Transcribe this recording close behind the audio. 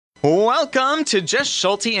Welcome to Just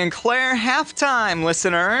Schulte and Claire Halftime,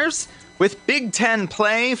 listeners. With Big Ten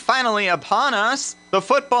play finally upon us, the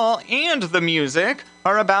football and the music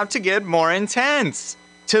are about to get more intense.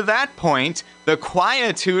 To that point, the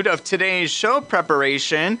quietude of today's show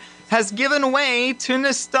preparation has given way to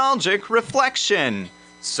nostalgic reflection.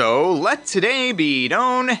 So let today be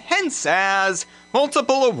known hence as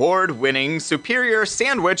multiple award-winning Superior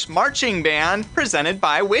Sandwich Marching Band presented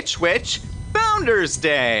by Which Wich Founders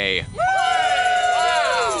Day.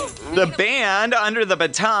 Wow. The band, under the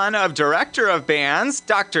baton of Director of Bands,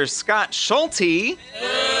 Dr. Scott Schulte,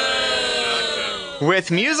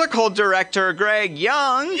 with Musical Director Greg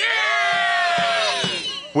Young,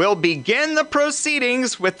 will begin the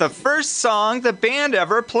proceedings with the first song the band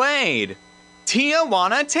ever played,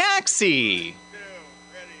 Tijuana Taxi.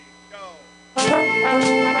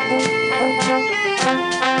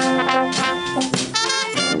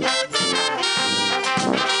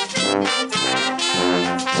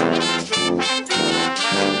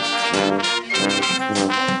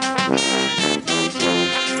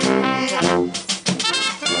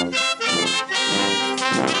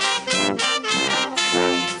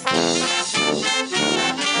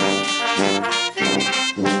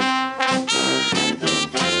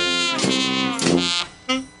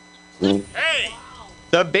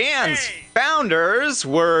 The band's founders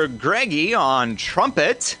were Greggy on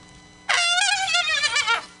trumpet,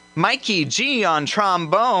 Mikey G on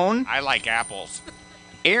trombone, I like apples,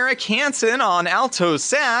 Eric Hanson on alto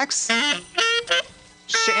sax,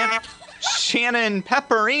 Shannon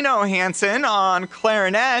Hanson on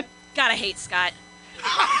clarinet, Gotta hate Scott,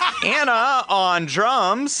 Anna on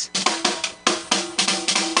drums,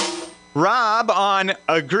 Rob on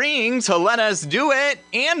agreeing to let us do it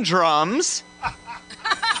and drums,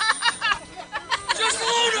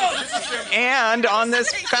 and on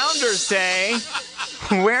this Founders Day,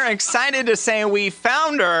 we're excited to say we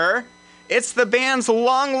found her. It's the band's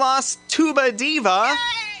long-lost tuba diva,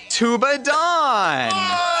 Tuba Dawn.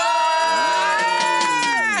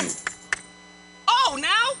 Oh,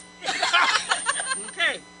 now?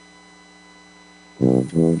 Okay.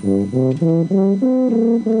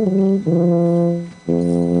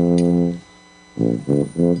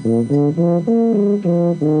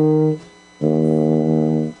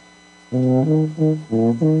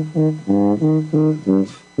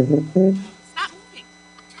 Stop moving.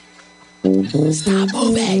 Stop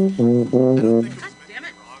moving. God damn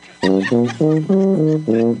it.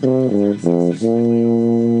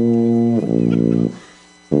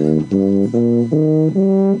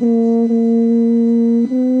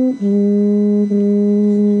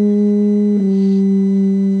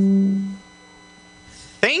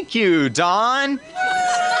 Thank you, Dawn.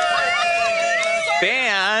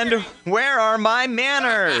 Band, where are my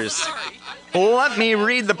manners? Let me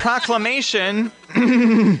read the proclamation.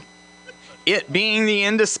 It being the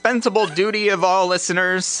indispensable duty of all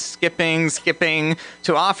listeners, skipping,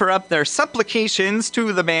 to offer up their supplications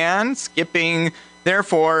to the band, skipping,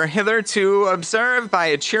 therefore, hitherto observed by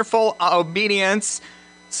a cheerful obedience,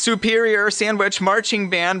 Superior Sandwich Marching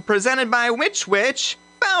Band presented by Which Wich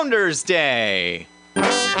Founders Day.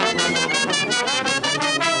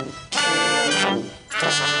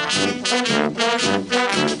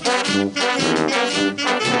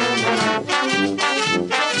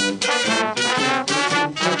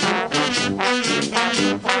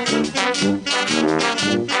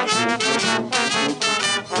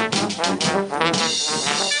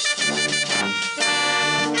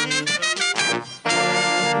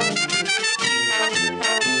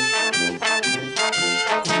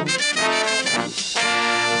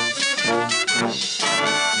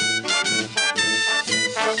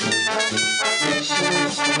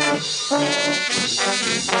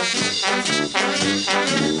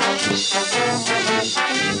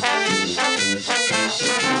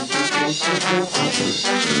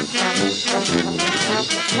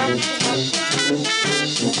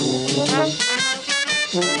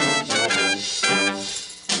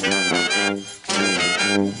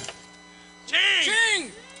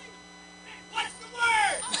 Ching! What's the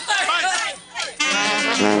word?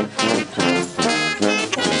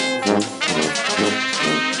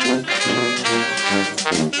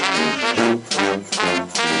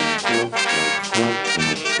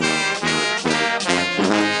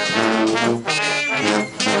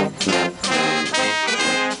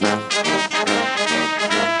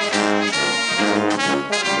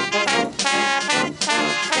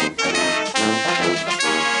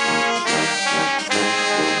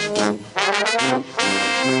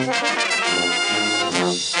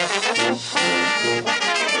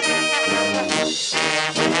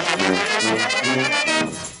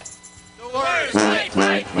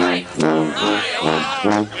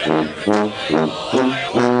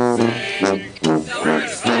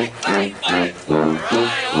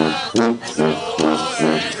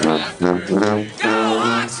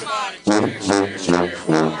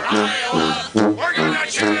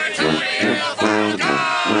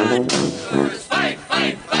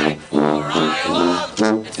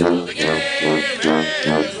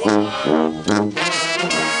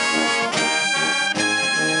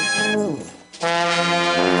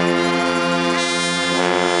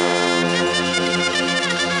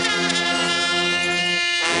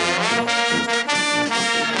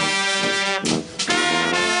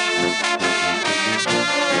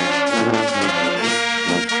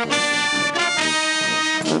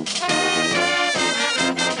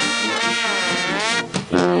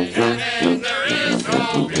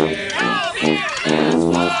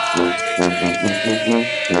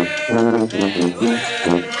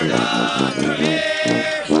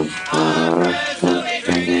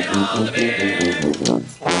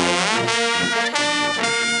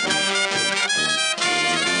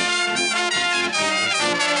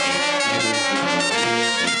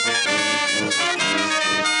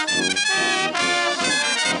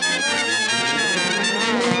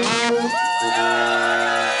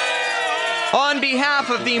 On behalf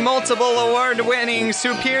of the multiple award-winning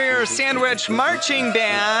Superior Sandwich Marching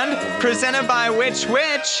Band, presented by Which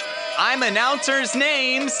Wich, I'm announcer's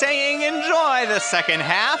name saying enjoy the second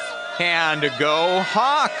half, and go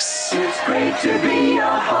Hawks! It's great to be a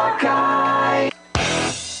Hawkeye.